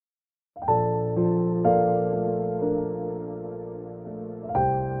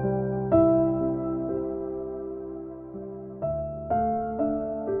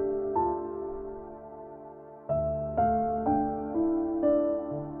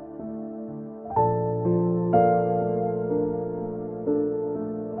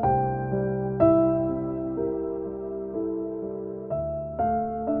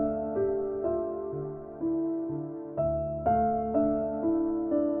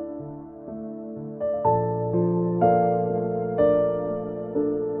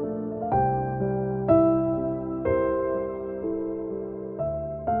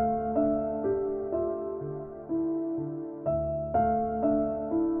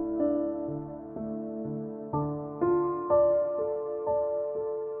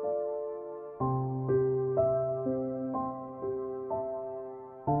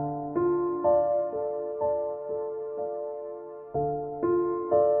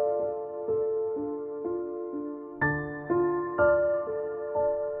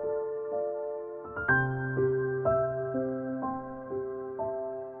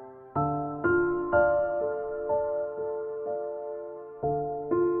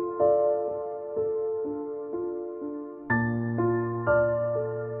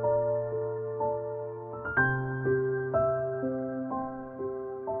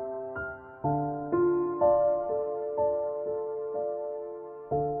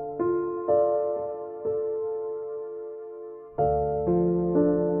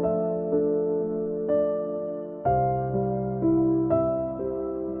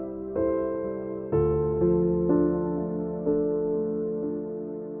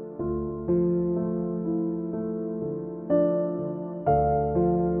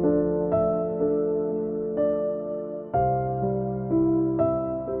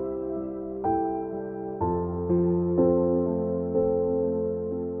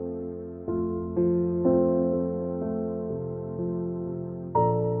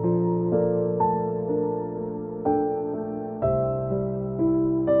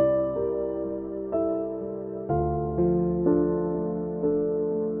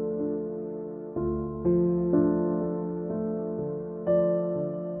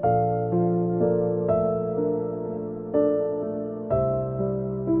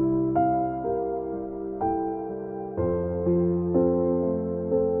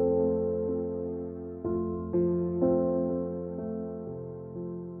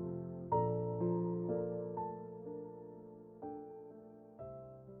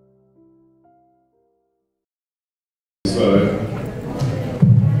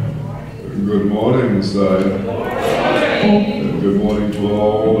Good morning, Messiah. Good morning. And good morning to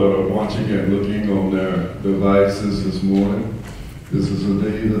all that are watching and looking on their devices this morning. This is a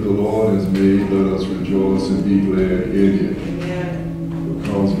day that the Lord has made. Let us rejoice and be glad in it. Amen.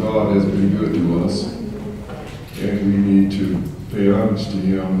 Because God has been good to us, and we need to pay homage to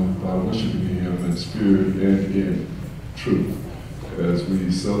Him by worshiping Him in spirit and in truth. As we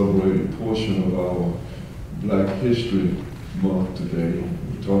celebrate a portion of our Black History Month today,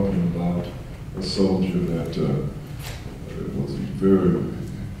 we're talking about a soldier that was very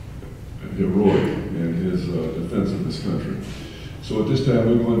heroic in his defense of his country. So at this time,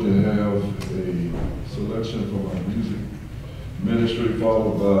 we're going to have a selection from our music ministry,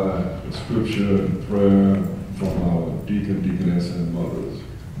 followed by a scripture and prayer from our deacon, deaconess, and mothers.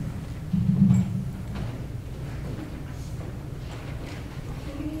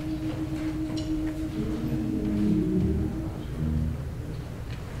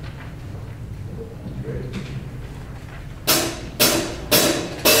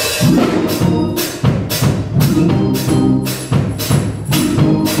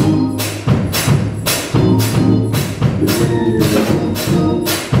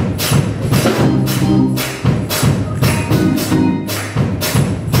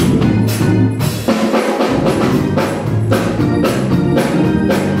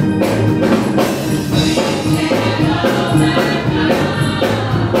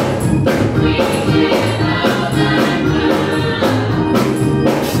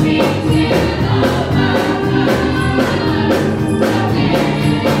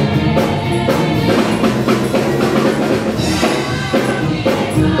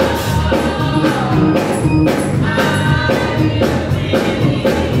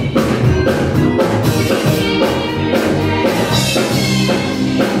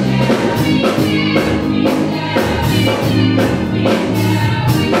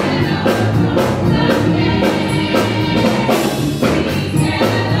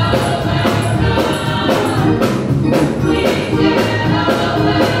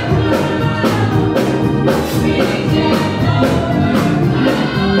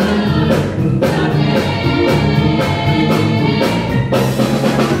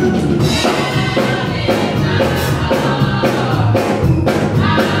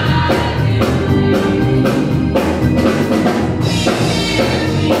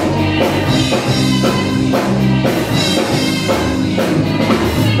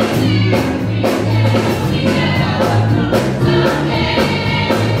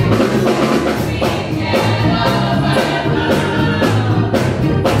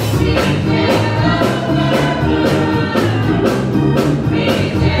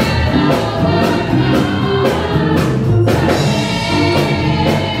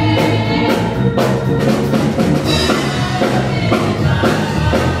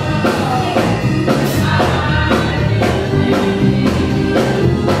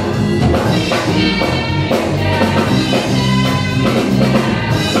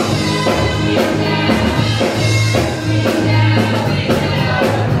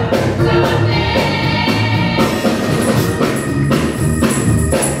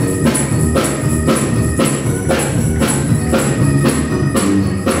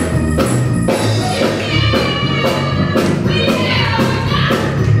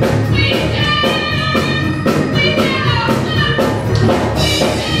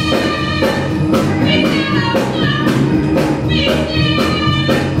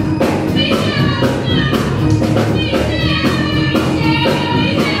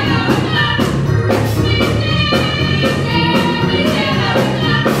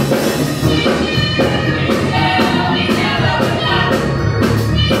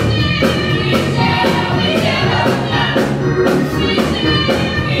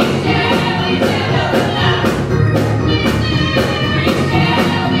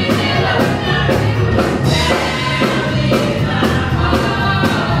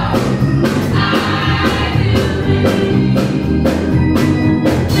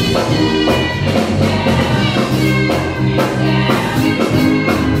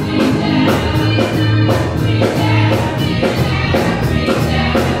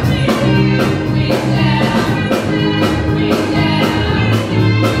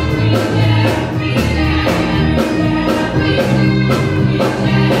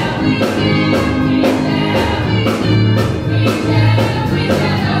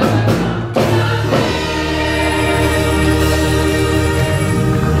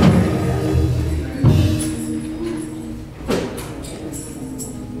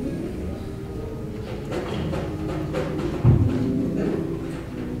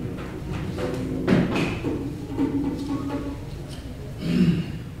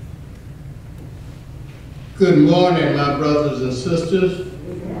 Good morning, my brothers and sisters.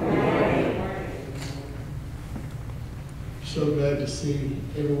 So glad to see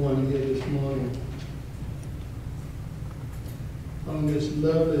everyone here this morning on this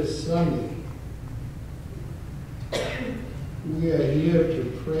lovely Sunday. We are here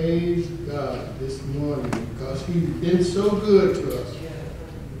to praise God this morning because He's been so good to us.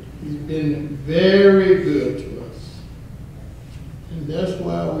 He's been very good to us. And that's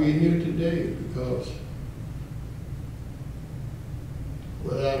why we're here today, because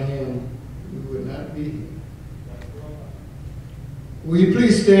without Him, we would not be here. Will you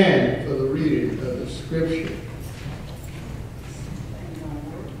please stand for the reading of the scripture?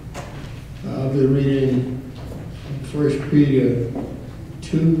 I'll be reading 1 Peter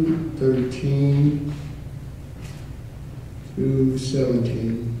 2:13 through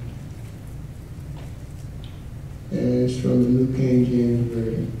 17. And it's from the New King James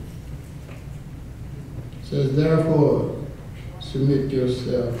Version. It says, therefore, submit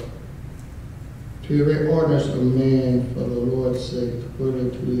yourself to every ordinance of man for the Lord's sake,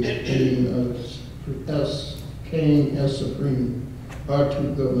 according to His king as supreme. Our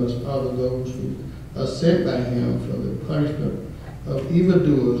two governors are those who are sent by Him for the punishment of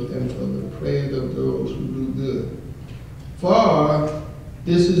evildoers and for the praise of those who do good. For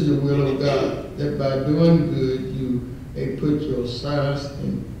this is the will of God, that by doing good you may put your silence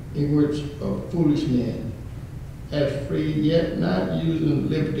in words of foolish men, as free, yet not using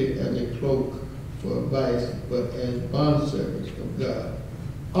liberty as a cloak for vice, but as bondservants of God.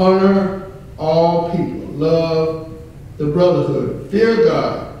 Honor all people, love the brotherhood, fear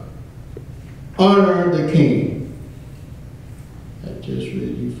God, honor the king. I just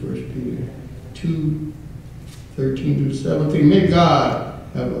read you 1 Peter 2:13 through 17. May God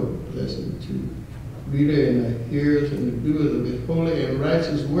have a blessing to reader and the hearers and the doers of His holy and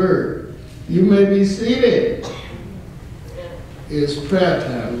righteous word. You may be seated. It's prayer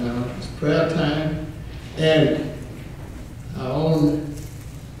time now. It's prayer time. And our own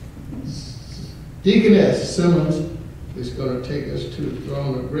Deaconess Simmons is going to take us to the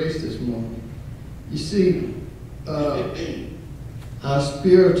throne of grace this morning. You see, our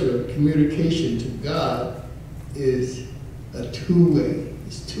spiritual communication to God is a two-way.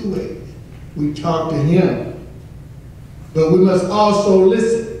 It's two ways. We talk to Him, but we must also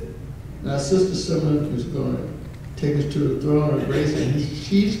listen. Now, Sister Simmons is going to take us to the throne of grace, and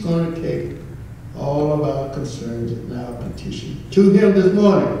she's going to take all of our concerns and our petition to Him this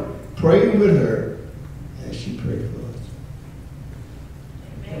morning. Pray with her as she prays for us.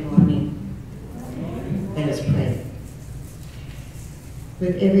 Good morning. Let us pray.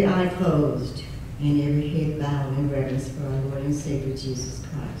 With every eye closed and every head bowed in reverence for our Lord and Savior Jesus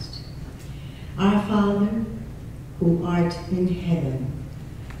Christ. Our Father, who art in heaven,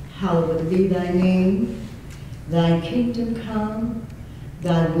 hallowed be thy name. Thy kingdom come,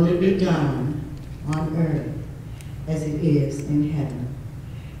 thy will be done on earth as it is in heaven.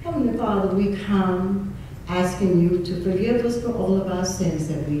 Heavenly Father, we come asking you to forgive us for all of our sins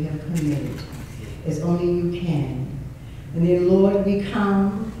that we have committed, as only you can. And then, Lord, we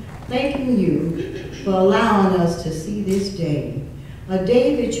come thanking you for allowing us to see this day, a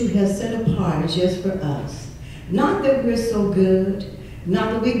day that you have set apart just for us. Not that we're so good, not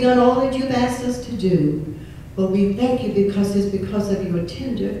that we've done all that you've asked us to do, but we thank you because it's because of your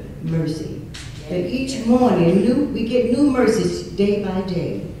tender mercy. That each morning we get new mercies day by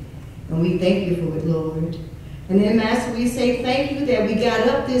day. And we thank you for it, Lord. And then, Master, we say thank you that we got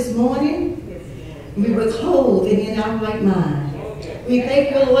up this morning. We were clothed and in our right mind. We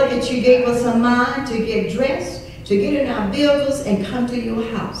thank you, Lord, that you gave us a mind to get dressed, to get in our vehicles and come to your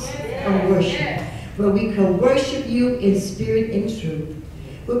house and worship, where we can worship you in spirit and truth.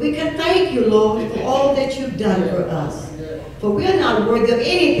 But we can thank you, Lord, for all that you've done for us. For we are not worthy of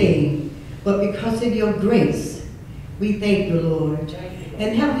anything, but because of your grace, we thank you, Lord.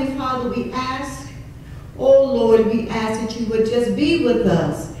 And Heavenly Father, we ask, oh Lord, we ask that you would just be with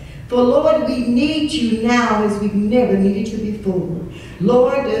us. For Lord, we need you now as we've never needed you before.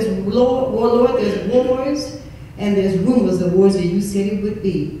 Lord, there's wars and there's rumors of wars that you said it would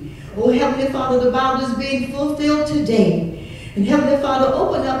be. Oh Heavenly Father, the Bible is being fulfilled today. And Heavenly Father,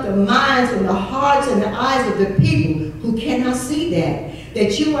 open up the minds and the hearts and the eyes of the people who cannot see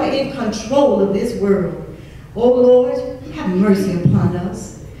that you are in control of this world. Oh Lord, have mercy upon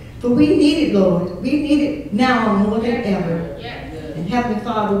us. For we need it, Lord. We need it now more than ever. And Heavenly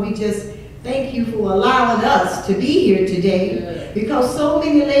Father, we just thank you for allowing us to be here today, because so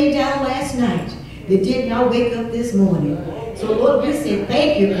many laid down last night that did not wake up this morning. So Lord, we say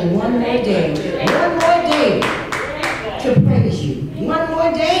thank you for one more day. One more day to praise you. One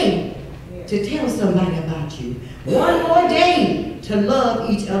more day to tell somebody about you. One more day to love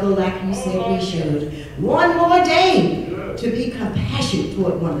each other like you said we should. One more day to be compassionate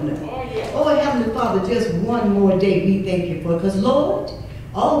toward one another. Oh, Heavenly Father, just one more day we thank you for. Because, Lord,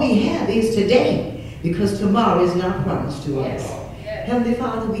 all we have is today, because tomorrow is not promised to us. Heavenly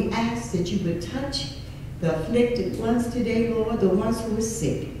Father, we ask that you would touch the afflicted ones today, Lord, the ones who are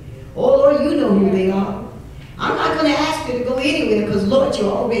sick. Oh, Lord, you know who they are. I'm not going to ask you to go anywhere because, Lord,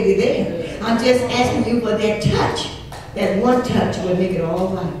 you're already there. I'm just asking you for that touch. That one touch will make it all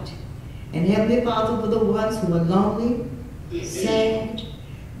right. And Heavenly Father, for the ones who are lonely, sad,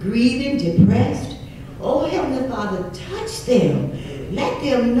 grieving, depressed, oh, Heavenly Father, touch them. Let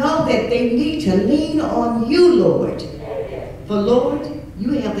them know that they need to lean on you, Lord. For, Lord,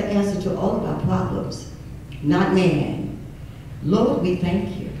 you have the answer to all of our problems, not man. Lord, we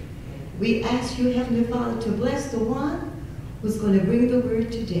thank you. We ask you, Heavenly Father, to bless the one who's going to bring the word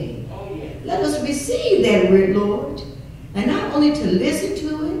today. Let us receive that word, Lord, and not only to listen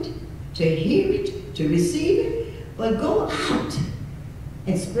to it, to hear it, to receive it, but go out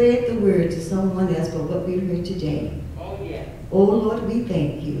and spread the word to someone else for what we heard today. Oh, Lord, we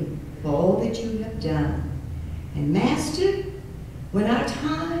thank you for all that you have done. And Master, when our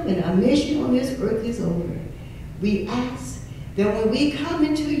time and our mission on this earth is over, we ask that when we come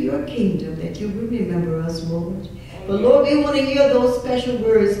into your kingdom, that you will remember us, Lord. But Lord, we want to hear those special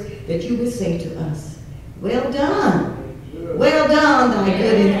words that you would say to us. Well done. Well done, thy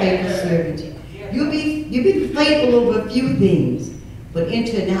good and faithful servant. You've been faithful over a few things, but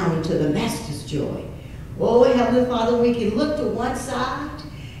enter now into the master's joy. Oh, Heavenly Father, we can look to one side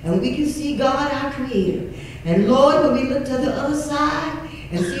and we can see God, our Creator. And Lord, when we look to the other side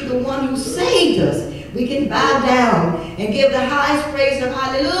and see the one who saved us, we can bow down and give the highest praise of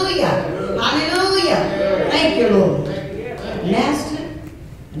hallelujah. Hallelujah. Thank you, Lord. Master,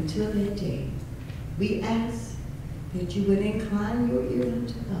 until that day, we ask that you would incline your ear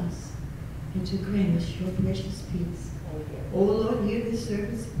unto us and to grant us your precious peace. Oh, Lord, hear this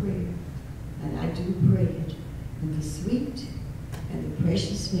servant's prayer. And I do pray it in the sweet and the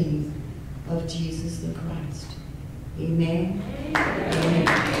precious name of Jesus the Christ. Amen. Amen.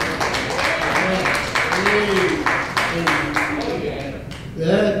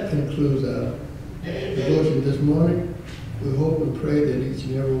 That concludes our devotion this morning. We hope and pray that each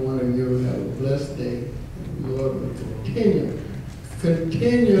and every one of you will have a blessed day. And the Lord will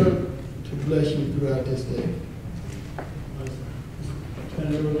continue to bless you throughout this day.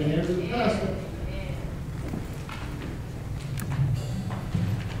 Turn it over to Andrew, Pastor.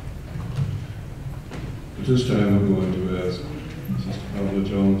 At this time, I'm going to ask Sister Pamela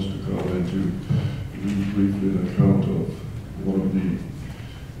Jones to come and to read briefly an account of one of the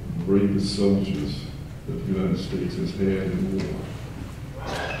bravest soldiers that the United States has had in war.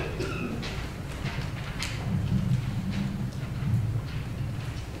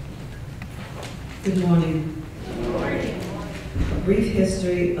 Good morning. Good morning. A brief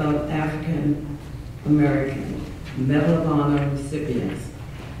history of African American Medal of Honor recipients.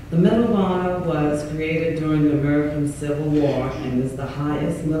 The Medal of Honor was created during the American Civil War and is the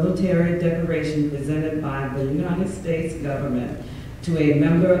highest military decoration presented by the United States government to a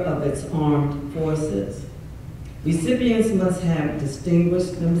member of its armed forces. Recipients must have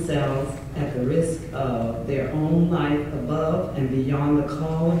distinguished themselves at the risk of their own life above and beyond the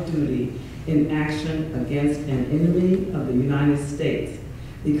call of duty in action against an enemy of the United States.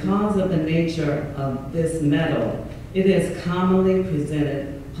 Because of the nature of this medal, it is commonly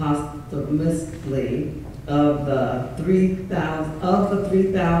presented posthumously of the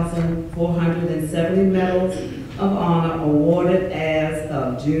 3,470 medals of honor awarded as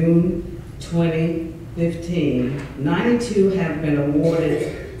of June 2015. 92 have been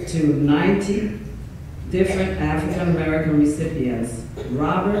awarded to 90 different African American recipients.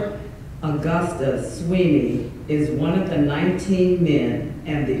 Robert Augustus Sweeney is one of the 19 men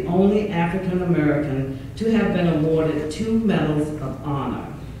and the only African American to have been awarded 2 medals of honor.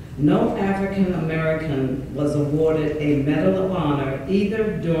 No African American was awarded a Medal of Honor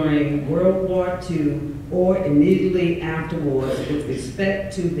either during World War II or immediately afterwards with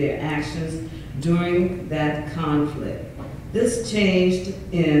respect to their actions during that conflict. This changed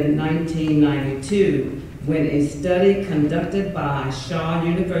in 1992 when a study conducted by Shaw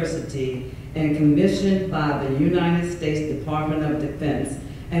University and commissioned by the United States Department of Defense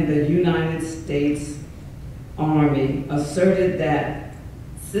and the United States Army asserted that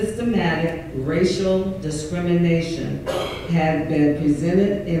systematic racial discrimination had been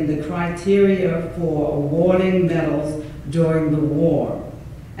presented in the criteria for awarding medals during the war.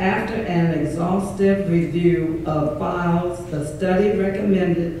 After an exhaustive review of files, the study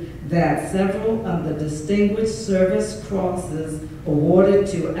recommended that several of the Distinguished Service Crosses awarded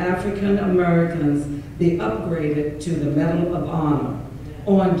to African Americans be upgraded to the Medal of Honor.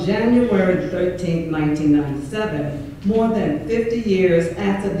 On January 13, 1997, more than 50 years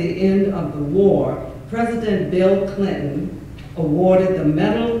after the end of the war, President Bill Clinton awarded the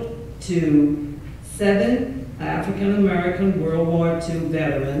medal to 7 African American World War II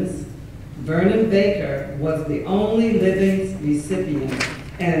veterans. Vernon Baker was the only living recipient,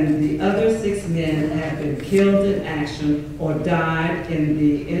 and the other 6 men had been killed in action or died in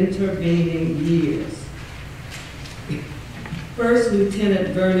the intervening years. First Lieutenant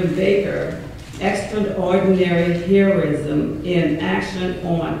Vernon Baker, extraordinary heroism in action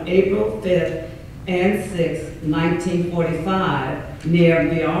on April 5th and 6th, 1945, near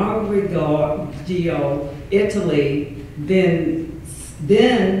Viareggio, Italy.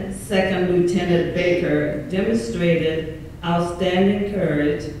 Then Second Lieutenant Baker demonstrated outstanding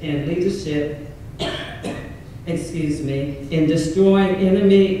courage and leadership in destroying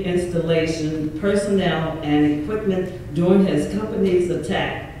enemy installation, personnel, and equipment during his company's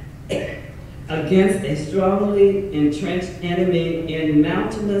attack against a strongly entrenched enemy in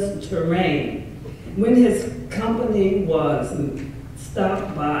mountainous terrain. When his company was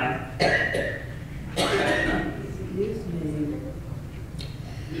stopped by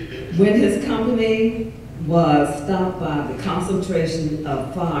the concentration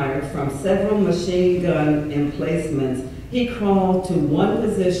of fire from several machine gun emplacements, he crawled to one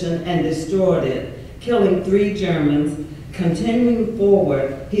position and destroyed it, killing 3 Germans. Continuing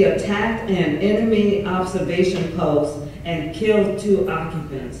forward, he attacked an enemy observation post and killed 2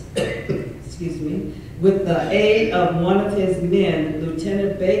 occupants. With the aid of one of his men,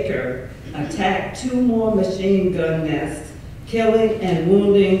 Lieutenant Baker attacked 2 more machine gun nests, killing and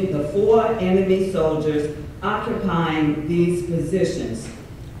wounding the 4 enemy soldiers occupying these positions.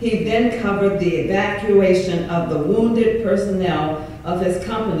 He then covered the evacuation of the wounded personnel of his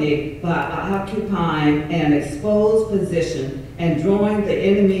company by occupying an exposed position and drawing the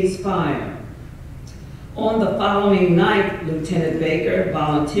enemy's fire. On the following night, Lieutenant Baker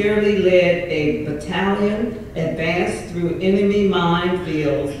voluntarily led a battalion advance through enemy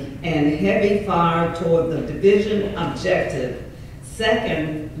minefields and heavy fire toward the division objective.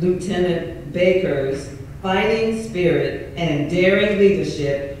 Second Lieutenant Baker's fighting spirit and daring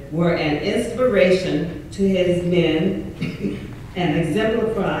leadership were an inspiration to his men and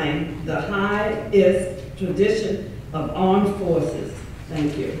exemplifying the highest tradition of armed forces.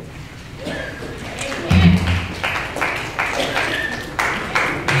 Thank you.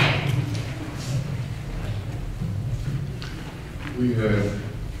 We had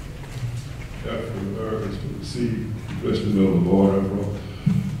African Americans to receive the Congressional Medal of Honor from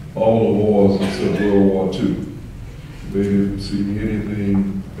all the wars except World War II. They didn't see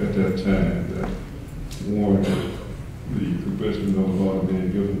anything at that time that warranted the Congressional Medal of Honor being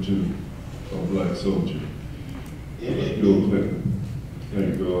given to a black soldier. Bill Clinton,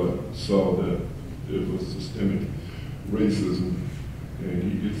 thank God, saw that it was systemic racism and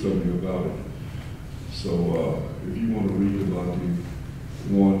he did something about it. So if you want to read about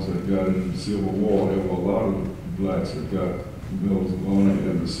the ones that got into the Civil War, there were a lot of blacks that got medals of honor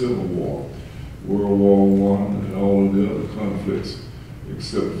in the Civil War, World War I, and all of the other conflicts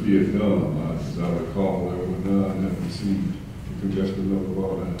except Vietnam. As I recall, there were 9 that received the Congressional Medal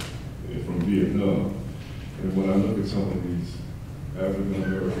of Honor from Vietnam. And when I look at some of these African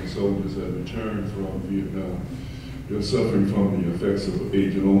American soldiers that returned from Vietnam, they're suffering from the effects of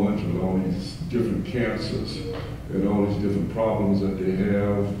Agent Orange and all these different cancers and all these different problems that they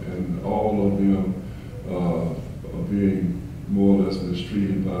have, and all of them are being more or less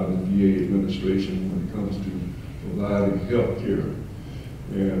mistreated by the VA administration when it comes to providing health care.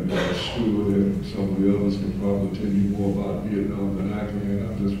 And Stuart and some of the others can probably tell you more about Vietnam than I can.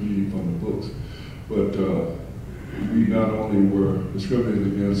 I'm just reading from the books. But we not only were discriminated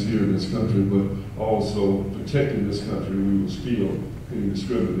against here in this country, but also protecting this country, we were still being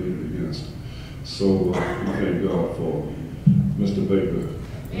discriminated against. So we thank God for Mr. Baker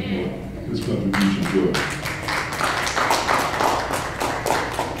and his contribution to it.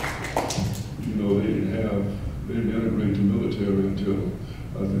 You know, they didn't integrate the military until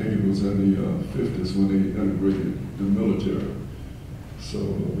I think it was in the 50s when they integrated the military. So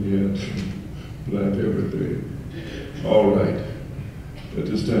we had black everything. All right. At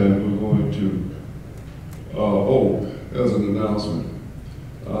this time, we're going to, as an announcement,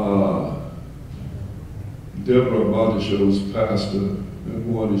 Deborah Baldisho's pastor,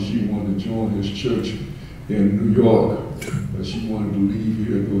 and she wanted to join his church in New York. She wanted to leave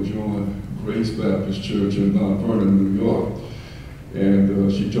here and go join Grace Baptist Church in Mount Vernon, New York.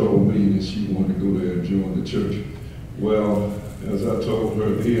 And she told me that she wanted to go there and join the church. Well, as I told her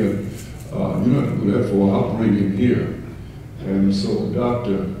then, you don't have to go that far, I'll bring him here. And so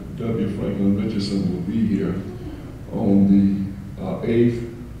Dr. W. Franklin Richardson will be here on the 8th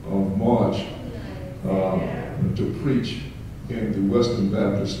of March to preach in the Western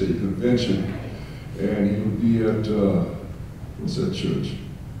Baptist State Convention. And he'll be at, what's that church?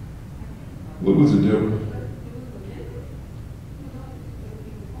 What was it, Deborah?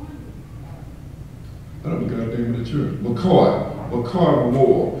 I don't know the name of the church. McCoy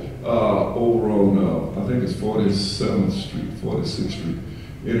Memorial, over on, I think it's 47th Street, 46th Street.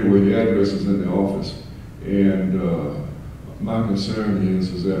 Anyway, the address is in the office. And my concern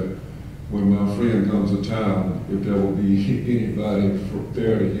is that when my friend comes to town, if there will be anybody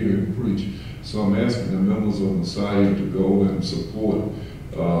there to hear him preach. So I'm asking the members of Messiah to go and support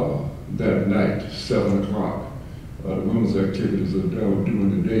that night, 7 o'clock. The women's activities are down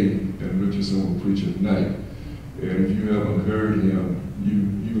during the day, and Richardson will preach at night. And if you haven't heard him,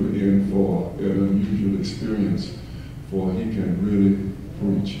 you're in for an unusual experience, for he can really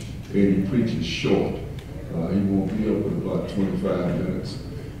preach, and he preaches short. He won't be up in about 25 minutes.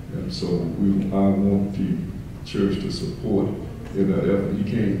 And so I want the church to support in that effort. He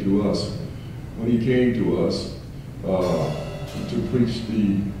came to us. When he came to us to preach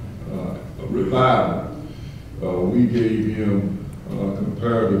the revival, we gave him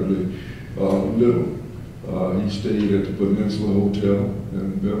comparatively little. He stayed at the Peninsula Hotel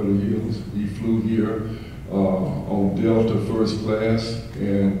in Beverly Hills. He flew here on Delta first class,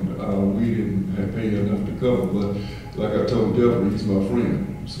 and we didn't pay enough to cover. But like I told Deborah, he's my friend.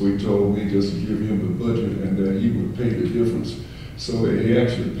 So he told me just to give him the budget and that he would pay the difference. So he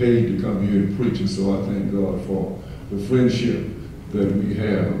actually paid to come here and preach, and so I thank God for the friendship that we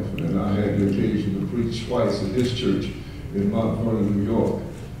have. And I had the occasion to preach twice at his church in Mount Vernon, New York.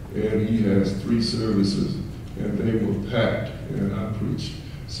 And he has 3 services, and they were packed, and I preached.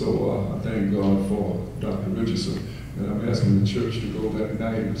 So I thank God for Dr. Richardson. And I'm asking the church to go that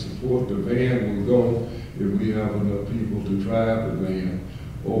night and support. The van will go if we have enough people to drive the van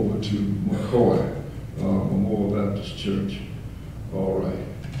over to McCoy Memorial Baptist Church. All right.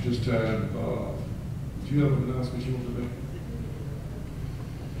 This time, do you have an announcement you want to make?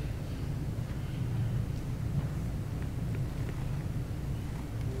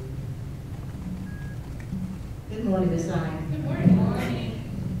 Good morning, Ms. Iron. Good morning.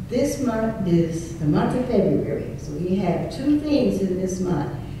 This month is the month of February, so we have 2 things in this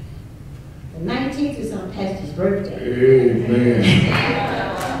month. The 19th is our pastor's birthday. Amen.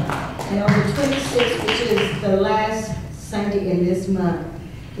 And on the 26th, which is the last Sunday in this month,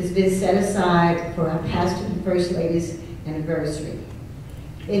 has been set aside for our pastor and first lady's anniversary.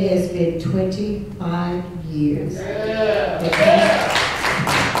 It has been 25 years.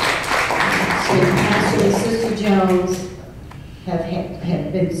 Pastor and Sister Jones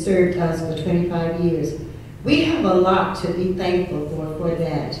have been served us for 25 years. We have a lot to be thankful for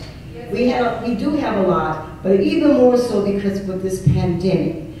that. We do have a lot, but even more so because of this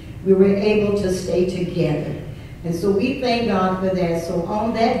pandemic, we were able to stay together. And so we thank God for that. So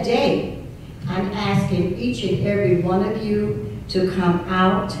on that day, I'm asking each and every one of you to come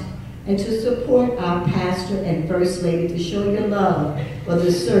out and to support our pastor and first lady, to show your love for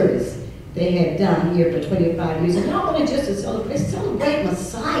the service they had done here for 25 years. And not only just to celebrate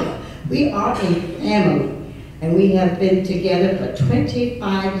Messiah. We are a family. And we have been together for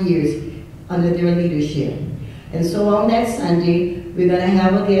 25 years under their leadership. And so on that Sunday, we're going to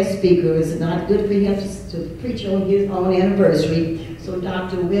have a guest speaker. It's not good for him to preach on his own anniversary. So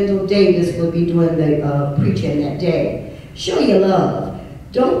Dr. Wendell Davis will be doing the preaching that day. Show your love.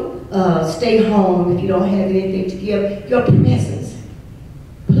 Don't stay home if you don't have anything to give. Your presence.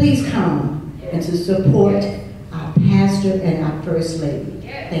 Please come and to support our pastor and our first lady.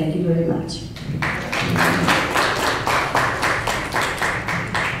 Thank you very much.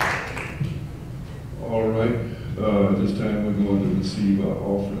 All right. At this time, we're going to receive our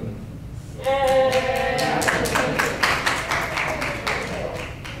offering. All right.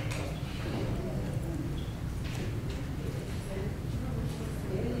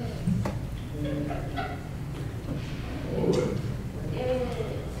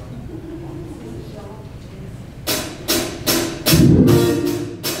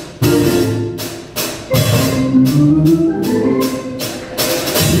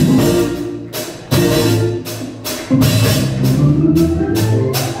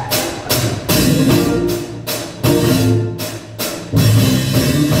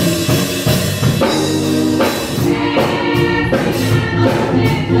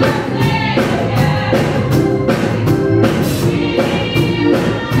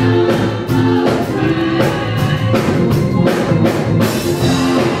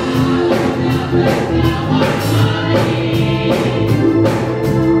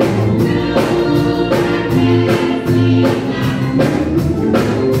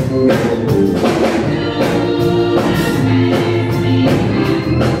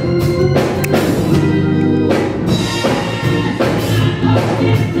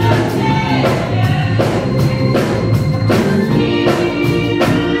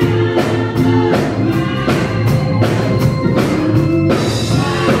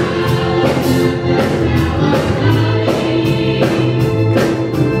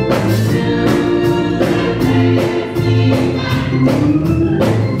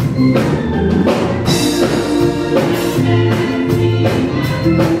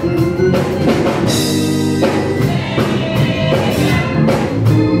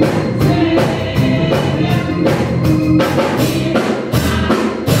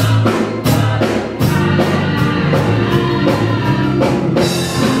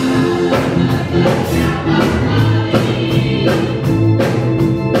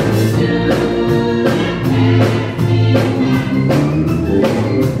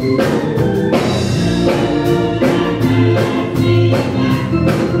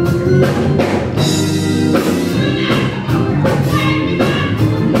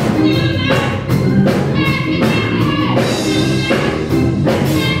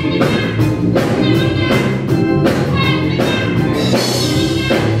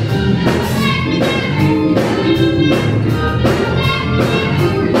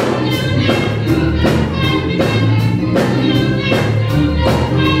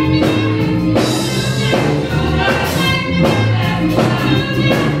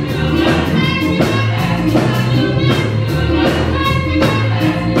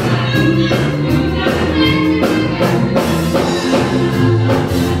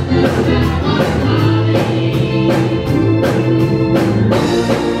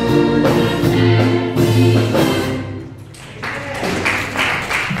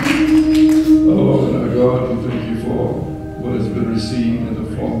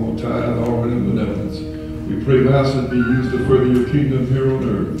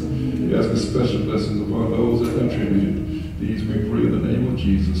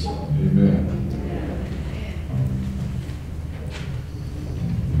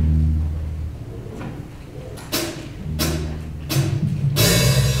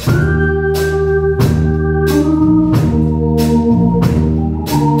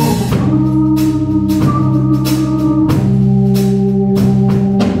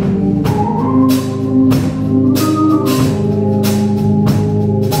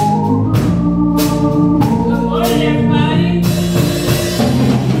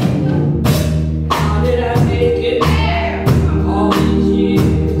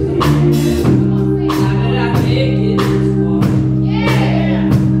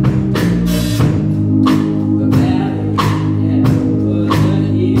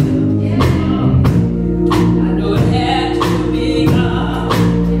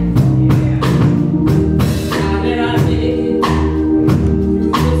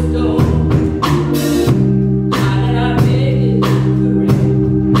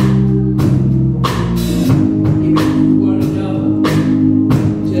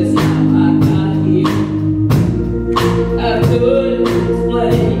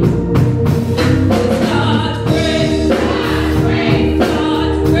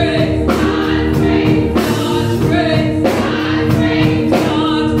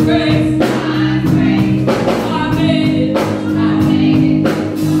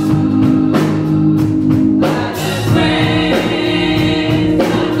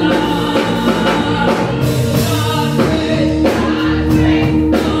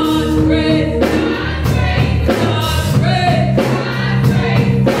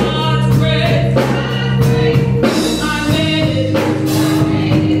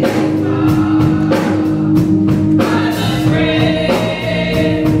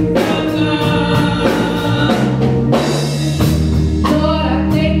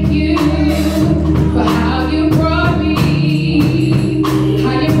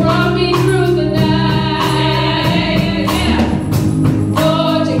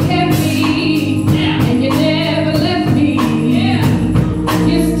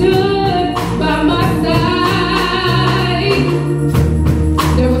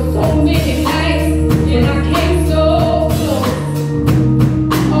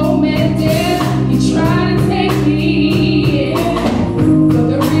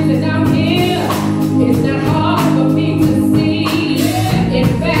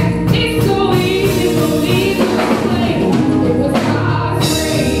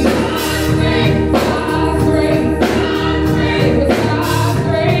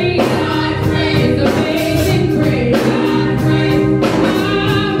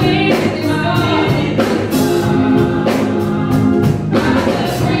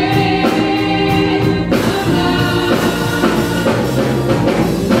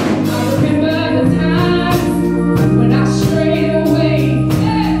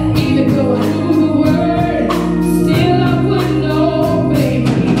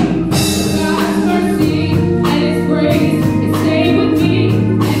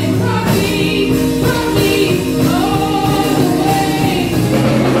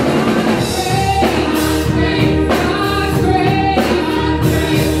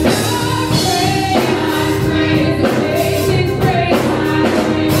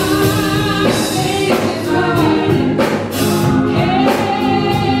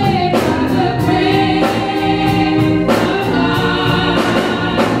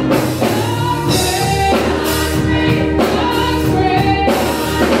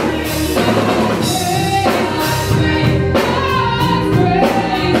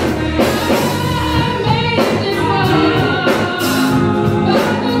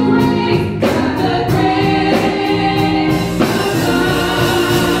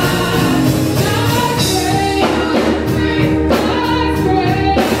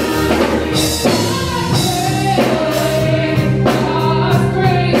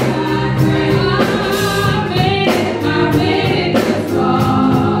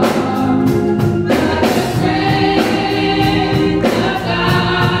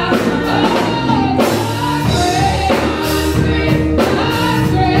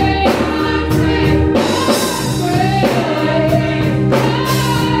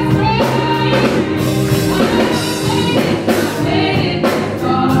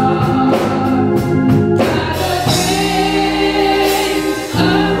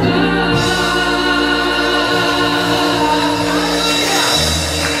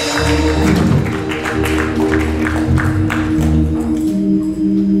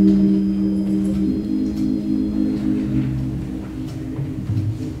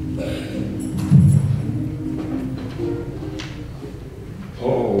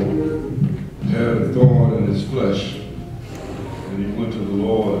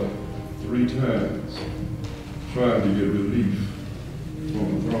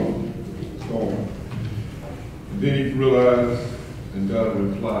 Then he realized and got a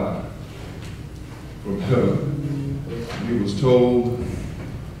reply from heaven. He was told,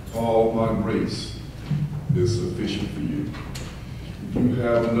 all my grace is sufficient for you. If you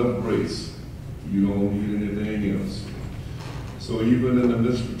have enough grace, you don't need anything else. So even in the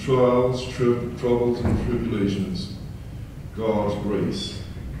midst of trials, troubles, and tribulations, God's grace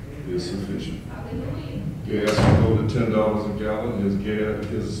is sufficient. Gas can go to $10 a gallon.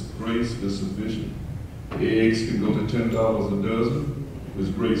 His grace is sufficient. Eggs can go to $10 a dozen. His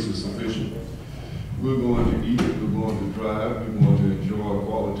grace is sufficient. We're going to eat, we're going to drive, we're going to enjoy a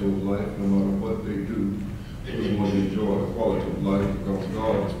quality of life no matter what they do. We're going to enjoy a quality of life because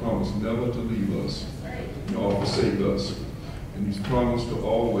God has promised never to leave us nor forsake us. And he's promised to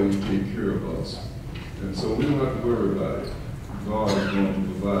always take care of us. And so we don't have to worry about it. God is going to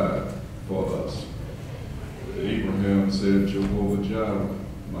provide for us. Abraham said, Jehovah Jireh,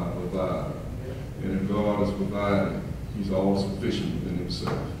 my provider. And if God is providing, he's all sufficient within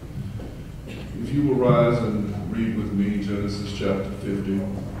himself. If you will rise and read with me Genesis chapter 50,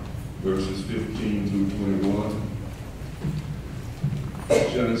 verses 15 through 21.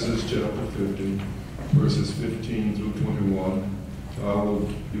 Genesis chapter 50, verses 15 through 21. I will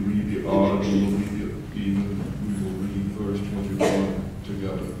read the odd, we will read verse 21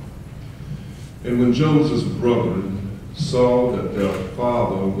 together. And when Joseph's brethren saw that their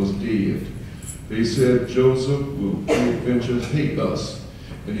father was dead, they said, Joseph will peradventure hate us,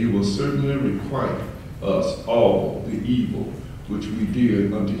 and he will certainly requite us all the evil which we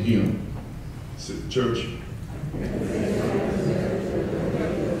did unto him. Church.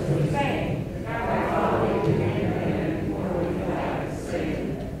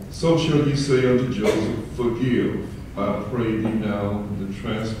 So shall ye say unto Joseph, forgive, I pray thee now, the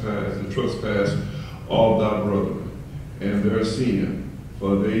trespass of thy brethren, and their sin,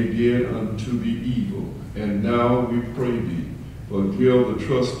 for they did unto thee evil. And now we pray thee, forgive the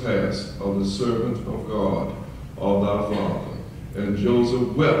trespass of the servant of God, of thy father. And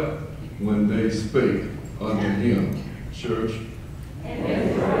Joseph wept when they spake unto him. Church. And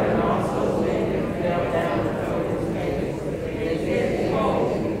his brethren also when they fell down before his face, they said, behold,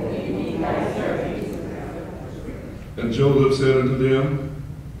 we be thy servants. And Joseph said unto them,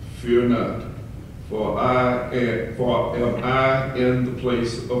 fear not, for am I in the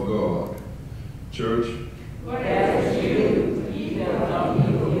place of God. Church. As you, ye have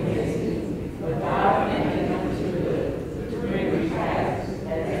done evil against me, but God meant it unto good, to bring me pass,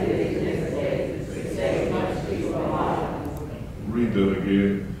 as it is this day, to save much people alive. Read that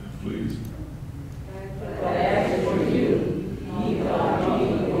again, please. But as for you, ye have done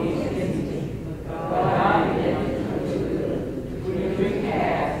evil against me, but God meant it unto good, to bring me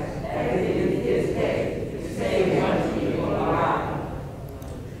pass, as it is this day, to save much people alive.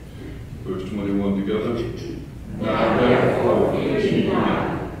 Verse 21 together. Now therefore fear ye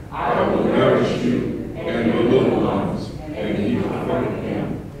not, I will nourish you and your little ones, and he will comfort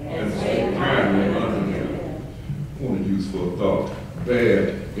them, and take kindly unto them. I want to use for a thought, bad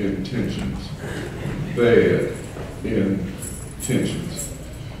intentions. Bad intentions.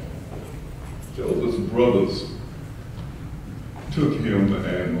 Joseph's brothers took him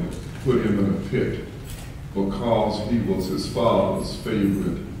and put him in a pit because he was his father's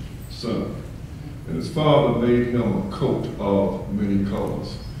favorite son. And his father made him a coat of many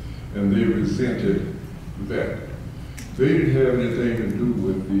colors, and they resented that. They didn't have anything to do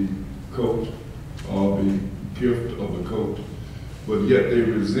with the coat or the gift of the coat, but yet they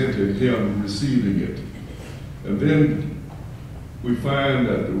resented him receiving it. And then we find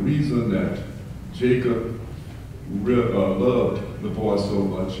that the reason that Jacob loved the boy so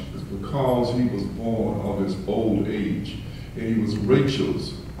much is because he was born of his old age, and he was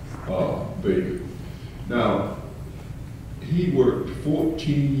Rachel's baby. Now, he worked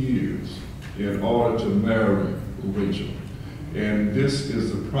 14 years in order to marry Rachel. And this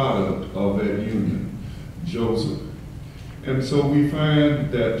is the product of that union, Joseph. And so we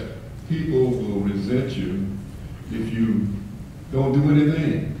find that people will resent you if you don't do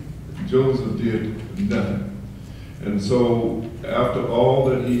anything. Joseph did nothing. And so after all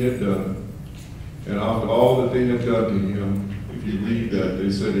that he had done, and after all that they had done to him, if you read that, they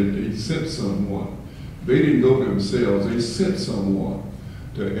said that they sent someone. They didn't go themselves, they sent someone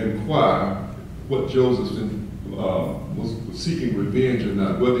to inquire what Joseph was seeking revenge or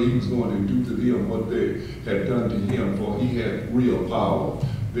not, whether he was going to do to them what they had done to him, for he had real power.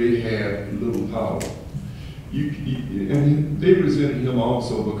 They had little power. And they resented him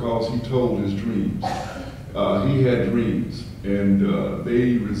also because he told his dreams. He had dreams, and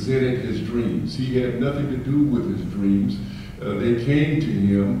they resented his dreams. He had nothing to do with his dreams. They came to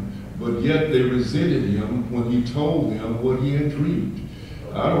him but yet they resented him when he told them what he had dreamed.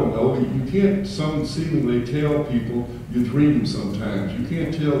 I don't know, you can't seemingly tell people your dreams sometimes. You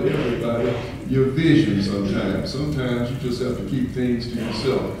can't tell everybody your vision sometimes. Sometimes you just have to keep things to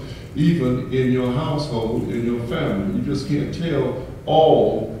yourself. Even in your household, in your family, you just can't tell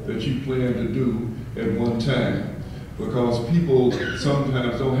all that you plan to do at one time. Because people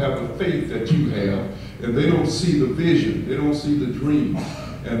sometimes don't have the faith that you have, and they don't see the vision, they don't see the dream,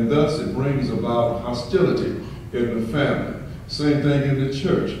 and thus it brings about hostility in the family. Same thing in the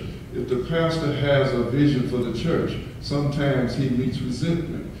church. If the pastor has a vision for the church, sometimes he meets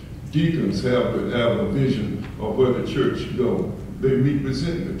resentment. Deacons have a vision of where the church goes. They meet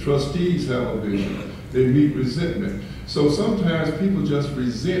resentment. Trustees have a vision. They meet resentment. So sometimes people just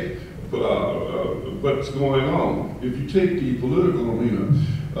resent what's going on. If you take the political arena,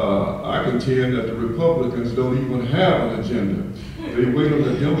 I contend that the Republicans don't even have an agenda. They wait on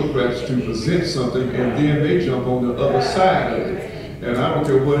the Democrats to present something, and then they jump on the other side of it. And I don't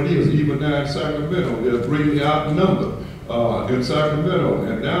care what it is, even now in Sacramento, they're greatly outnumbered in Sacramento,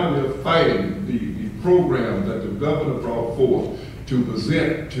 and now they're fighting the program that the governor brought forth to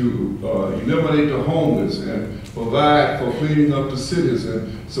present to eliminate the homeless and provide for cleaning up the cities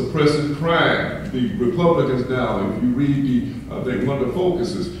and suppressing crime. The Republicans now, if you read I think one of the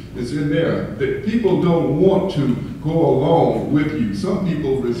focuses, it's in there, that people don't want to go along with you. Some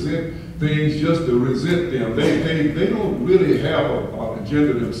people resent things just to resent them. They don't really have an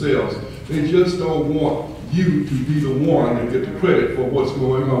agenda themselves. They just don't want you to be the one that get the credit for what's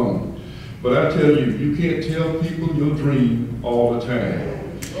going on. But I tell you, you can't tell people your dream all the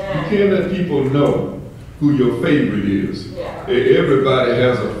time. You can't let people know who your favorite is. Everybody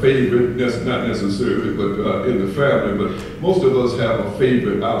has a favorite, that's not necessarily, but in the family, but most of us have a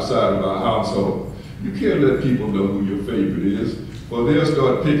favorite outside of our household. You can't let people know who your favorite is, or they'll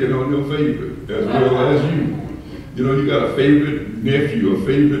start picking on your favorite as well as you. You know, you got a favorite nephew, a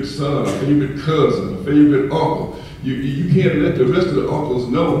favorite son, a favorite cousin, a favorite uncle. You can't let the rest of the uncles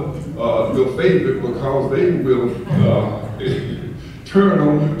know your favorite, because they will turn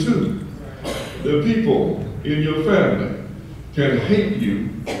on you too. The people in your family can hate you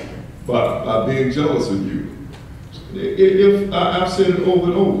by being jealous of you. I've said it over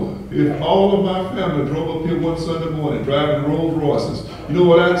and over, if all of my family drove up here one Sunday morning driving Rolls Royces, you know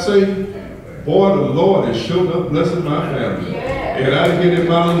what I'd say? Boy, the Lord has showed up blessing my family. And I'd get in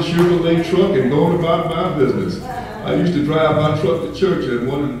my little Chevrolet truck and go about my business. I used to drive my truck to church, and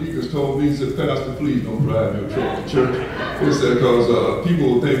one of the deacons told me, he said, Pastor, please don't drive your truck to church. He said, because people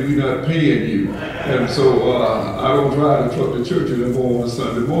will think we're not paying you. And so I don't drive the truck to church anymore on a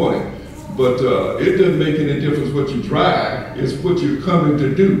Sunday morning. But it doesn't make any difference what you drive, it's what you're coming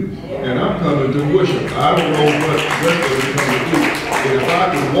to do. And I'm coming to worship. I don't know what the rest of you coming to do. And if I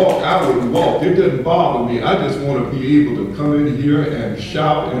could walk, I would walk. It doesn't bother me. I just want to be able to come in here and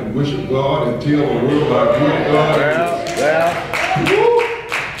shout and worship God and tell the world how good God is.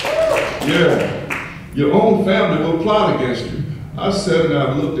 Yeah. Your own family will plot against you. I sat and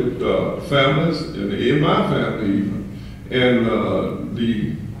I looked at families, in my family even, and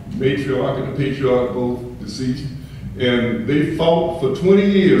the matriarch and the patriarch both deceased, and they fought for 20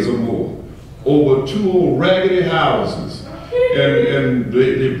 years or more over two old raggedy houses. And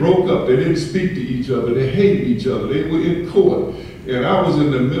they broke up. They didn't speak to each other. They hated each other. They were in court. And I was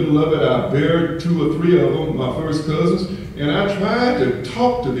in the middle of it. I buried 2 or 3 of them, my first cousins, and I tried to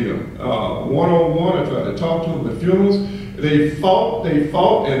talk to them one-on-one. I tried to talk to them at funerals. They fought,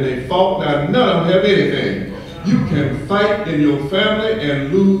 and they fought. Now, none of them have anything. You can fight in your family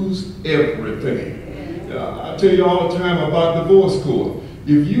and lose everything. I tell you all the time about divorce court.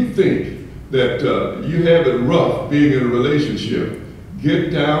 If you think that you have it rough being in a relationship,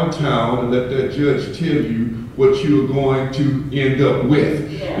 get downtown and let that judge tell you what you're going to end up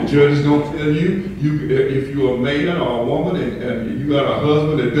with. The judge is going to tell you, if you're a man or a woman and you got a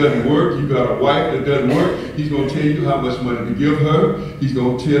husband that doesn't work, you got a wife that doesn't work, he's going to tell you how much money to give her. He's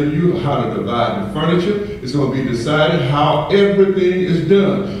going to tell you how to divide the furniture. It's going to be decided how everything is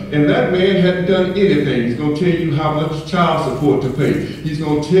done. And that man hadn't done anything. He's going to tell you how much child support to pay. He's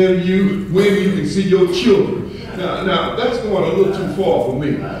going to tell you when you can see your children. Now that's going a little too far for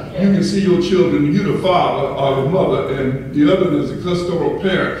me. You can see your children, you're the father or the mother, and the other is a custodial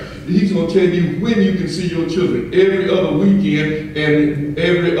parent. He's going to tell you when you can see your children, every other weekend and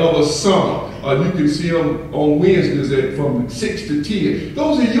every other summer. You can see them on Wednesdays from 6 to 10.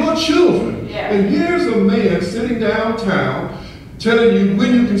 Those are your children. And here's a man sitting downtown telling you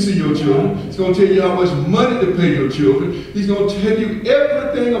when you can see your children. He's going to tell you how much money to pay your children. He's going to tell you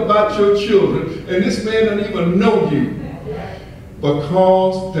everything about your children. And this man doesn't even know you.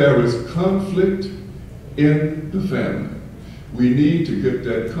 Because there is conflict in the family. We need to get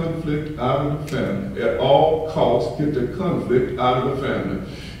that conflict out of the family. At all costs, get the conflict out of the family.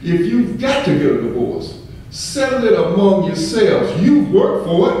 If you've got to get a divorce, settle it among yourselves. You work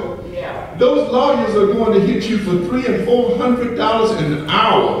for it. Yeah. Those lawyers are going to hit you for $300 and $400 an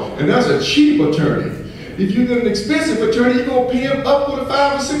hour, and that's a cheap attorney. If you get an expensive attorney, you're going to pay him upward of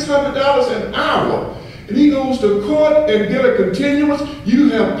 $500 or $600 an hour. And he goes to court and get a continuance. You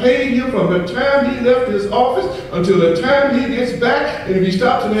have paid him from the time he left his office until the time he gets back. And if he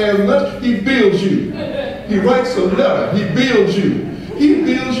stops and has lunch, he bills you. He writes a letter. He bills you. He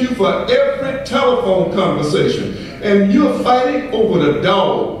bills you for every telephone conversation. And you're fighting over the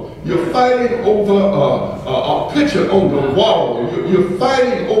dog. You're fighting over a picture on the wall. You're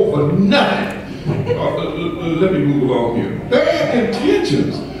fighting over nothing. Let me move along here. Bad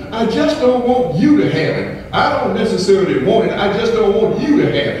intentions. I just don't want you to have it. I don't necessarily want it. I just don't want you to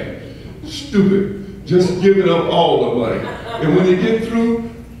have it. Stupid. Just giving up all the money. And when you get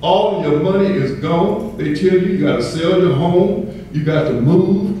through, all of your money is gone. They tell you you got to sell your home. You got to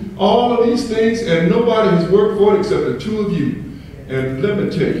move. All of these things, and nobody has worked for it except the two of you. And let me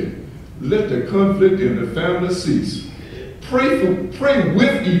tell you, let the conflict in the family cease. Pray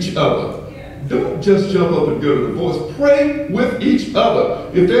with each other. Don't just jump up and get a divorce. Pray with each other.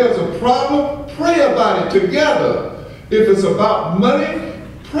 If there's a problem, pray about it together. If it's about money,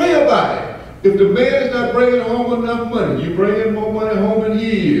 pray about it. If the man is not bringing home enough money, you bring in more money home than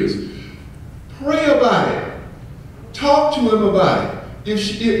he is. Pray about it. Talk to him about it. If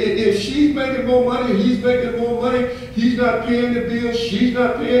she's making more money, he's making more money, he's not paying the bill, she's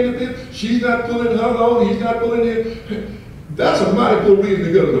not paying the bill, she's not pulling her load, he's not pulling it. That's a mighty good reason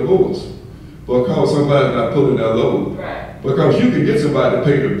to get a divorce. Because somebody's not pulling their load. Right. Because you can get somebody to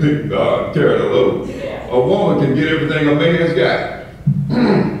pay to carry the load. Yeah. A woman can get everything a man's got.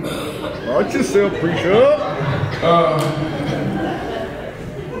 Watch yourself, preacher.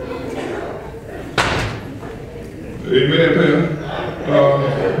 Amen, Pam.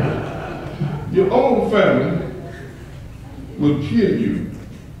 Your own family will kill you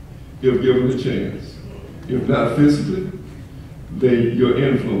if given a chance. If not physically, your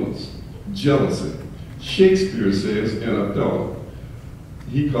influence. Jealousy. Shakespeare says in Othello,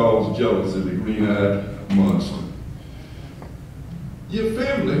 he calls jealousy the green-eyed monster. Your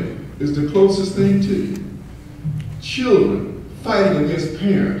family is the closest thing to you. Children fighting against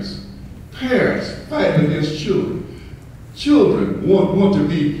parents. Parents fighting against children. Children want to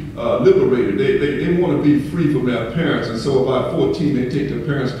be liberated. They want to be free from their parents, and so about 14 they take their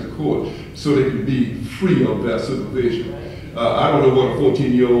parents to court so they can be free of their supervision. I don't know what a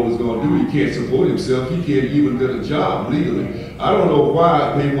 14-year-old is going to do. He can't support himself. He can't even get a job legally. I don't know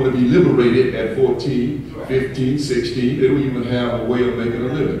why they want to be liberated at 14, 15, 16. They don't even have a way of making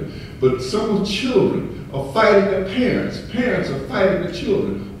a living. But some of the children are fighting their parents. Parents are fighting the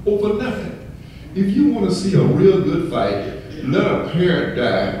children over nothing. If you want to see a real good fight, let a parent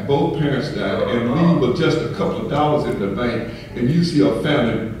die, both parents die, and leave with just a couple of dollars in the bank, and you see a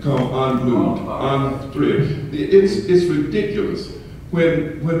family come unglued, unthreaded. It's ridiculous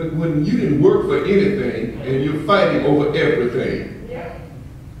when you didn't work for anything and you're fighting over everything.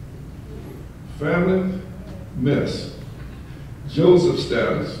 Family mess. Joseph's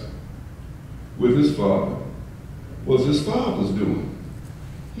status with his father was his father's doing.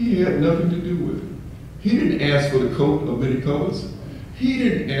 He had nothing to do with it. He didn't ask for the coat of many colors. He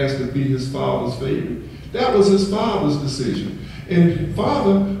didn't ask to be his father's favorite. That was his father's decision. And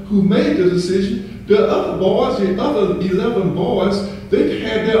father, who made the decision, the other boys, the other 11 boys, they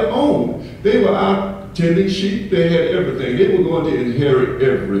had their own. They were out tending sheep. They had everything. They were going to inherit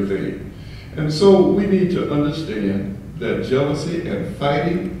everything. And so we need to understand that jealousy and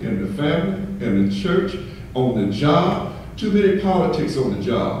fighting in the family, in the church, on the job, too many politics on the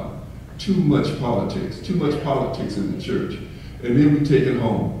job. Too much politics in the church. And then we take it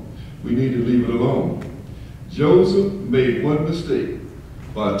home. We need to leave it alone. Joseph made one mistake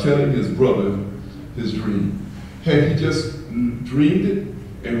by telling his brother his dream. Had he just dreamed it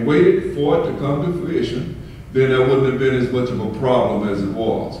and waited for it to come to fruition, then there wouldn't have been as much of a problem as it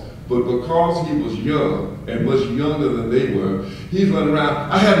was. But because he was young and much younger than they were, he's running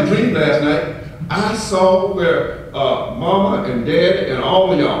around. I had a dream last night. I saw where mama and dad and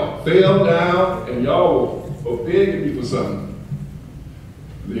all of y'all fell down and y'all were begging me for something.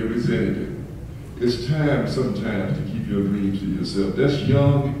 They resented it. It's time sometimes to keep your dreams to yourself. That's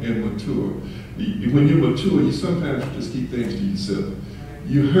young and mature. When you're mature, you sometimes just keep things to yourself.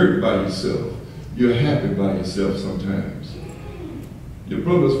 You're hurt by yourself. You're happy by yourself sometimes. Your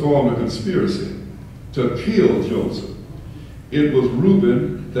brothers formed a conspiracy to kill Joseph. it was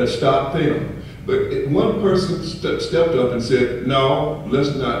Reuben that stopped them. But one person stepped up and said, no,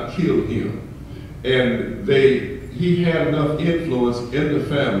 let's not kill him. And he had enough influence in the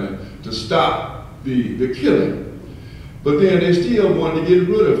family to stop the killing. But then they still wanted to get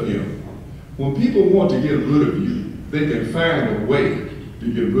rid of him. When people want to get rid of you, they can find a way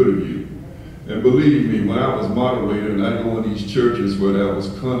to get rid of you. And believe me, when I was moderator and I go in these churches where there was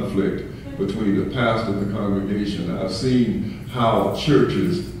conflict between the pastor and the congregation, I've seen how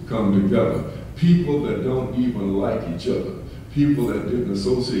churches come together. People that don't even like each other, people that didn't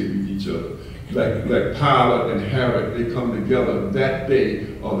associate with each other, like Pilate and Herod, they come together that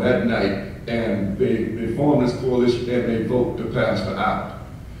day or that night, and they form this coalition and they vote the pastor out.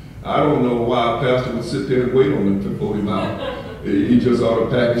 I don't know why a pastor would sit there and wait on them to vote him out. He just ought to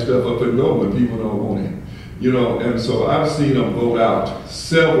pack his stuff up and go when people don't want him. You know, and so I've seen them vote out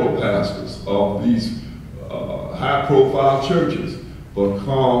several pastors of these high-profile churches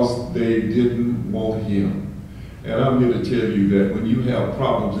because they didn't want him. And I'm here to tell you that when you have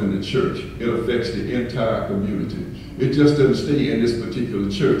problems in the church, it affects the entire community. It just doesn't stay in this particular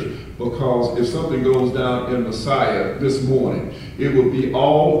church, because if something goes down in Messiah this morning, it will be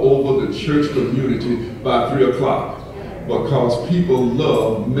all over the church community by 3 o'clock. Because people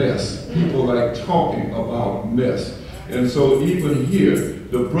love mess. People like talking about mess. And so even here,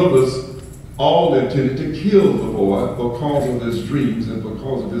 the brothers all intended to kill the boy because of his dreams and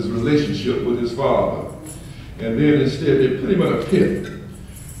because of his relationship with his father. And then instead they put him in a pit.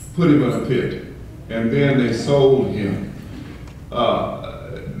 Put him in a pit. And then they sold him.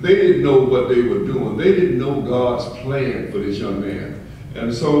 They didn't know what they were doing. They didn't know God's plan for this young man.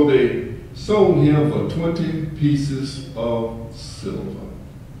 And so they sold him for 20 pieces of silver.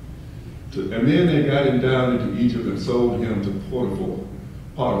 And then they got him down into Egypt and sold him to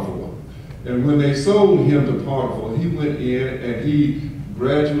Potiphar. And when they sold him to Potiphar, he went in and he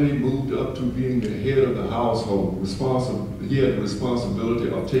gradually moved up to being the head of the household. He had the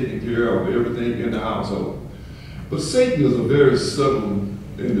responsibility of taking care of everything in the household. But Satan is a very subtle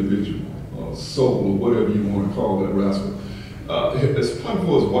individual, or soul, or whatever you want to call that rascal. As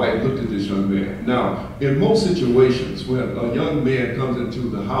Potiphar's wife looked at this young man. Now, in most situations, when a young man comes into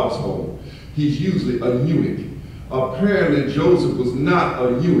the household, he's usually a eunuch. Apparently, Joseph was not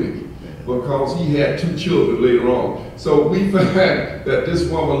a eunuch because he had 2 children later on. So we find that this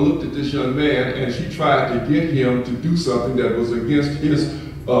woman looked at this young man and she tried to get him to do something that was against his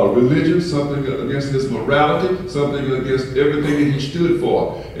religion, something against his morality, something against everything that he stood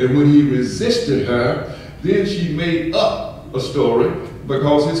for. And when he resisted her, then she made up a story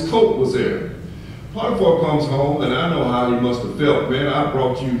because his coat was there. Potiphar comes home, and I know how he must have felt. Man, I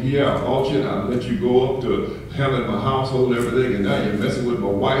brought you here, I bought you, and I let you go up to handling my household and everything, and now you're messing with my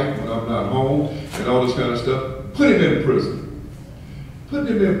wife when I'm not home, and all this kind of stuff. Put him in prison.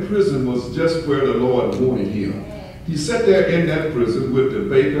 Putting him in prison was just where the Lord wanted him. He sat there in that prison with the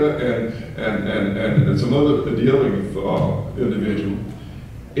baker and some other dealing individual.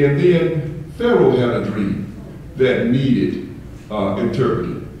 And then Pharaoh had a dream that needed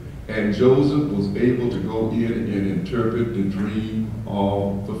interpreted. And Joseph was able to go in and interpret the dream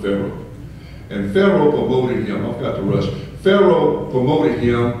for Pharaoh. And Pharaoh promoted him, I've got to rush. Pharaoh promoted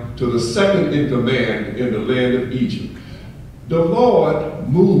him to the second in command in the land of Egypt. The Lord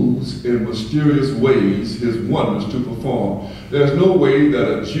moves in mysterious ways his wonders to perform. There's no way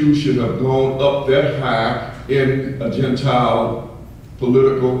that a Jew should have gone up that high in a Gentile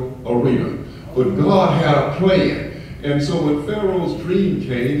political arena. But God had a plan. And so when Pharaoh's dream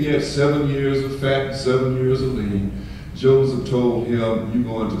came, he had 7 years of fat and 7 years of lean. Joseph told him, you're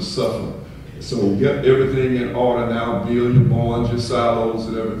going to suffer. So get everything in order now, build your barns, your silos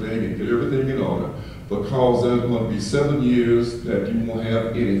and everything, and get everything in order. Because there's going to be 7 years that you won't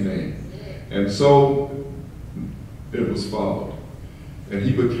have anything. And so it was followed. And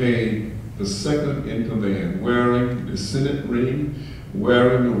he became the second in command, wearing the signet ring,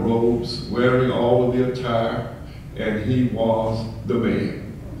 wearing the robes, wearing all of the attire, and he was the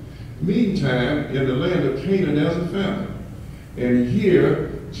man. Meantime, in the land of Canaan, there's a famine. And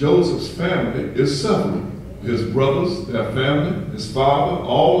here, Joseph's family is suffering. His brothers, their family, his father,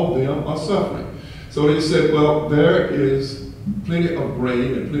 all of them are suffering. So they said, well, there is plenty of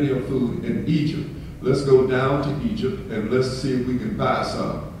grain and plenty of food in Egypt. Let's go down to Egypt and let's see if we can buy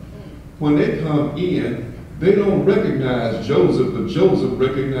some. When they come in, they don't recognize Joseph, but Joseph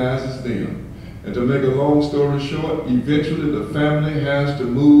recognizes them. And to make a long story short, eventually the family has to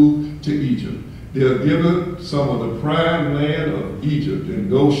move to Egypt. They're given some of the prime land of Egypt in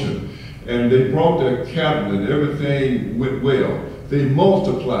Goshen, and they brought their cattle and everything went well. They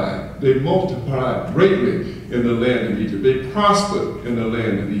multiplied greatly in the land of Egypt. They prospered in the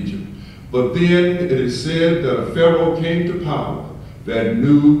land of Egypt. But then it is said that a Pharaoh came to power that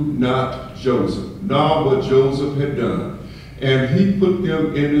knew not Joseph, nor what Joseph had done. And he put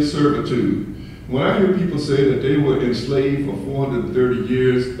them into servitude. When I hear people say that they were enslaved for 430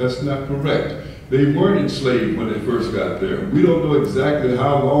 years, that's not correct. They weren't enslaved when they first got there. We don't know exactly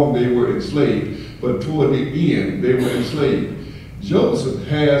how long they were enslaved, but toward the end, they were enslaved. Joseph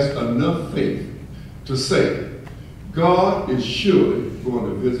has enough faith to say, God is surely going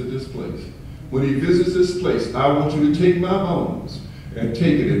to visit this place. When he visits this place, I want you to take my bones and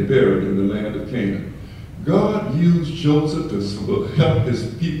take it and bury it in the land of Canaan. God used Joseph to help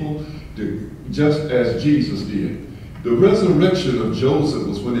his people just as Jesus did. The resurrection of Joseph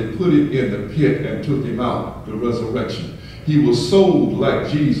was when they put him in the pit and took him out, the resurrection. He was sold like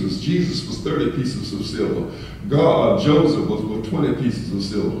Jesus. Jesus was 30 pieces of silver. Joseph was with 20 pieces of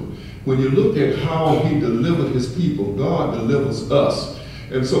silver. When you look at how he delivered his people, God delivers us.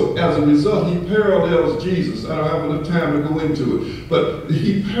 And so as a result, he parallels Jesus. I don't have enough time to go into it, but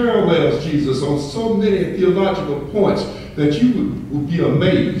he parallels Jesus on so many theological points that you would be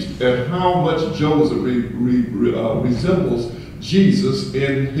amazed at how much Joseph resembles Jesus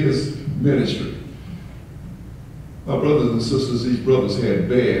in his ministry. My brothers and sisters, these brothers had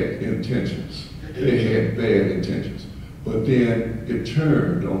bad intentions. They had bad intentions. But then it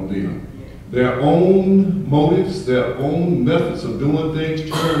turned on them. Their own motives, their own methods of doing things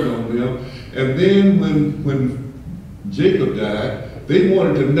turned on them. And then when Jacob died, they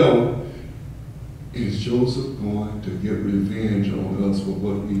wanted to know, is Joseph going to get revenge on us for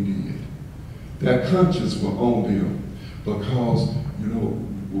what we did? Their conscience were on them because,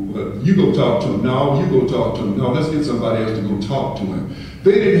 you go talk to him. No, you go talk to him. No, let's get somebody else to go talk to him.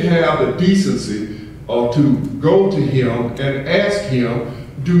 They didn't have the decency to go to him and ask him,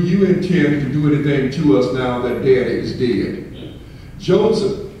 do you intend to do anything to us now that Daddy is dead?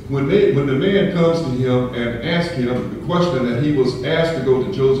 Joseph, when the man comes to him and asks him the question that he was asked to go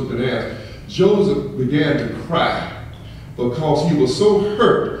to Joseph and ask, Joseph began to cry because he was so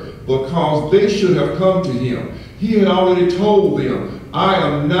hurt because they should have come to him. He had already told them, I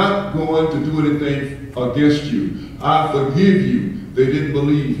am not going to do anything against you. I forgive you. They didn't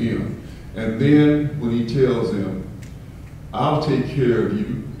believe him. And then when he tells them, I'll take care of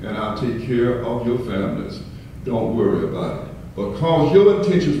you and I'll take care of your families. Don't worry about it. Because your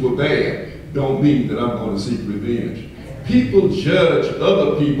intentions were bad, don't mean that I'm going to seek revenge. People judge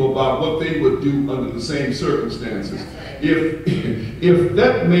other people by what they would do under the same circumstances. If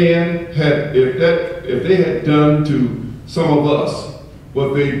that man had, if they had done to some of us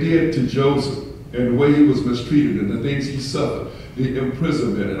what they did to Joseph and the way he was mistreated and the things he suffered, the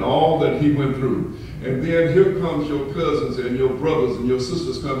imprisonment and all that he went through, and then here comes your cousins and your brothers and your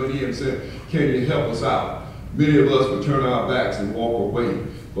sisters coming in and saying, can you help us out? Many of us would turn our backs and walk away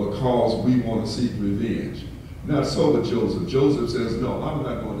because we want to seek revenge. Not so with Joseph. Joseph says, no, I'm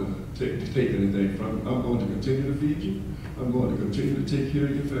not going to take anything from you. I'm going to continue to feed you. I'm going to continue to take care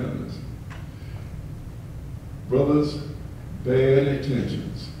of your families. Brothers, bad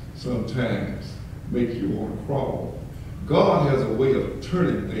intentions sometimes make you want to crawl. God has a way of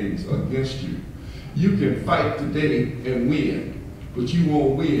turning things against you. You can fight today and win, but you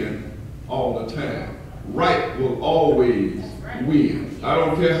won't win all the time. Right will always win. I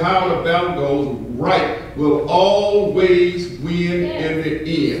don't care how the battle goes, right will always win in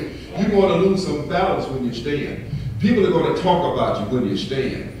the end. You're going to lose some battles when you stand. People are going to talk about you when you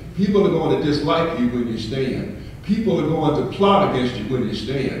stand. People are going to dislike you when you stand. People are going to plot against you when you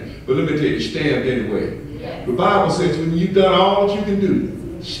stand. But let me tell you, stand anyway. The Bible says when you've done all that you can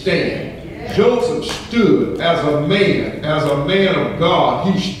do, stand. Joseph stood as a man of God.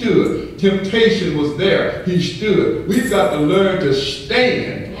 He stood. Temptation was there. He stood. We've got to learn to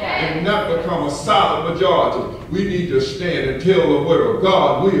stand and not become a silent majority. We need to stand and tell the world,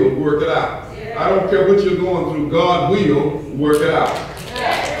 God will work it out. I don't care what you're going through, God will work it out.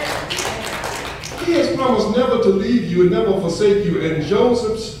 He has promised never to leave you and never forsake you. And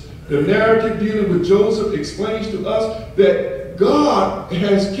the narrative dealing with Joseph explains to us that God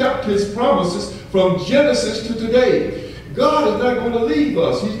has kept his promises from Genesis to today. God is not going to leave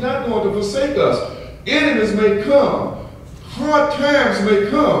us. He's not going to forsake us. Enemies may come. Hard times may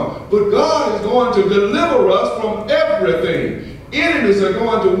come. But God is going to deliver us from everything. Enemies are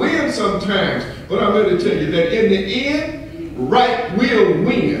going to win sometimes. But I'm going to tell you that in the end, right will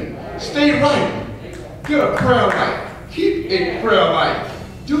win. Stay right. Get a prayer life. Keep a prayer life.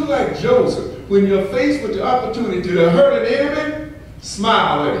 Do like Joseph. When you're faced with the opportunity to hurt an enemy,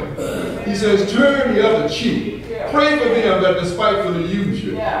 smile at him. He says, turn the other cheek. Pray for them that despitefully use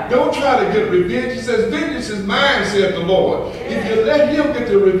you. Don't try to get revenge. He says, vengeance is mine, saith the Lord. If you let him get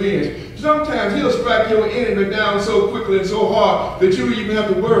the revenge, sometimes he'll strike your enemy down so quickly and so hard that you don't even have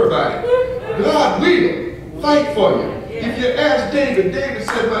to worry about it. God will fight for you. If you ask David, David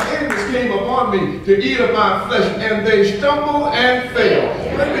said, my enemies came upon me to eat of my flesh, and they stumble and fail.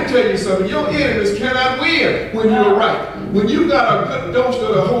 Let me tell you something. Your enemies cannot win when you're right. When you got a good dose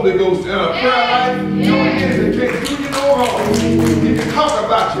of the Holy Ghost and a prayer life, your enemy can't do you no harm. He can talk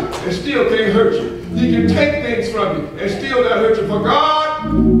about you and still can't hurt you. He can take things from you and still not hurt you. For God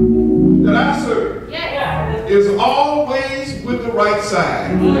that I serve is always with the right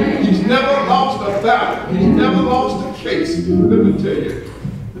side. He's never lost a battle. He's never lost a case. Let me tell you,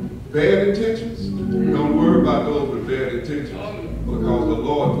 bad intentions, don't worry about those with bad intentions, because the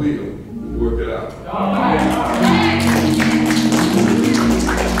Lord will work it out.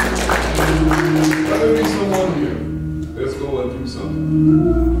 Let me be someone here that's going through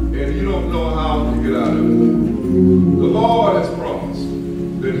something, and you don't know how to get out of it. The Lord has promised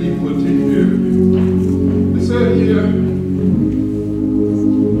that he will take care of you. It said here,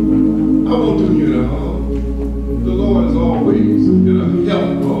 I won't do you no harm. The Lord is always in a help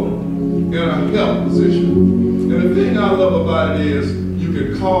mode, in a help position. And the thing I love about it is you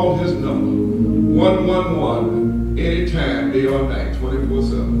can call his number, 111, anytime, day or night,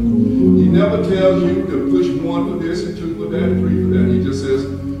 24/7. He never tells you to push 1 for this and 2 for that, 3 for that. He just says,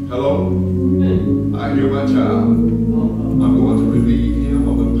 hello, I hear my child. I'm going to relieve him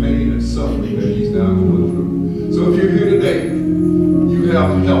of the pain and suffering that he's now going through. So if you're here today, you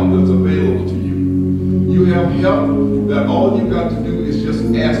have help that's available to you. You have help that all you got to do is just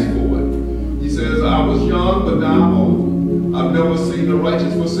ask for it. He says, I was young, but now I'm old. I've never seen the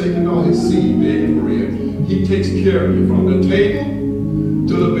righteous forsaken nor his seed begging bread. He takes care of you from the table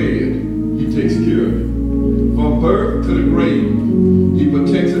to the bed. He takes care of you. From birth to the grave, he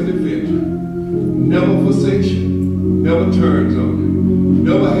protects and defends you. Never forsakes you. Never turns on you.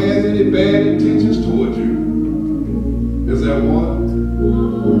 Never has any bad intentions toward you. Is that one?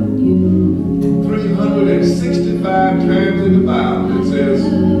 365 times in the Bible it says,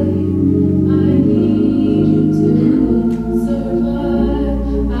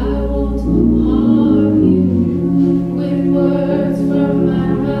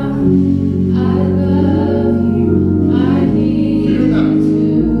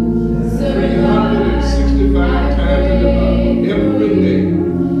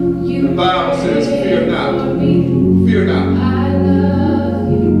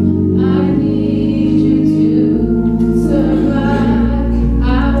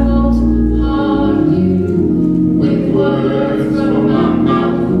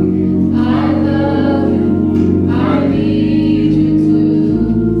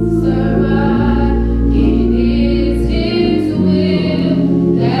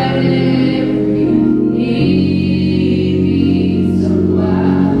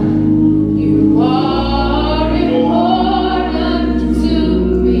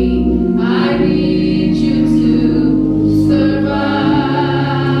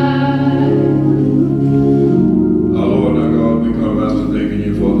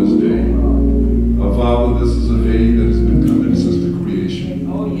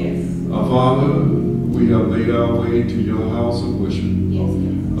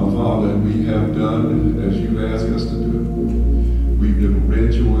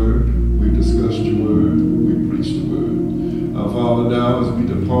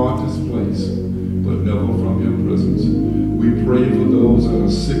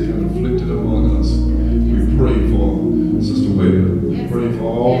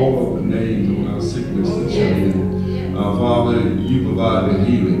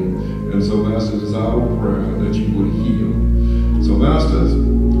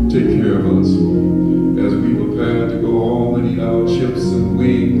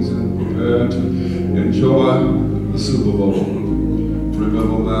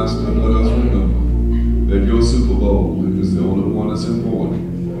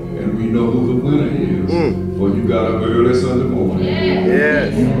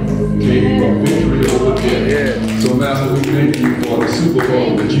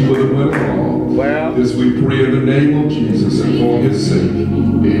 This we pray in the name of Jesus and for his sake.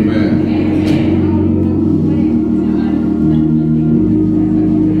 Amen.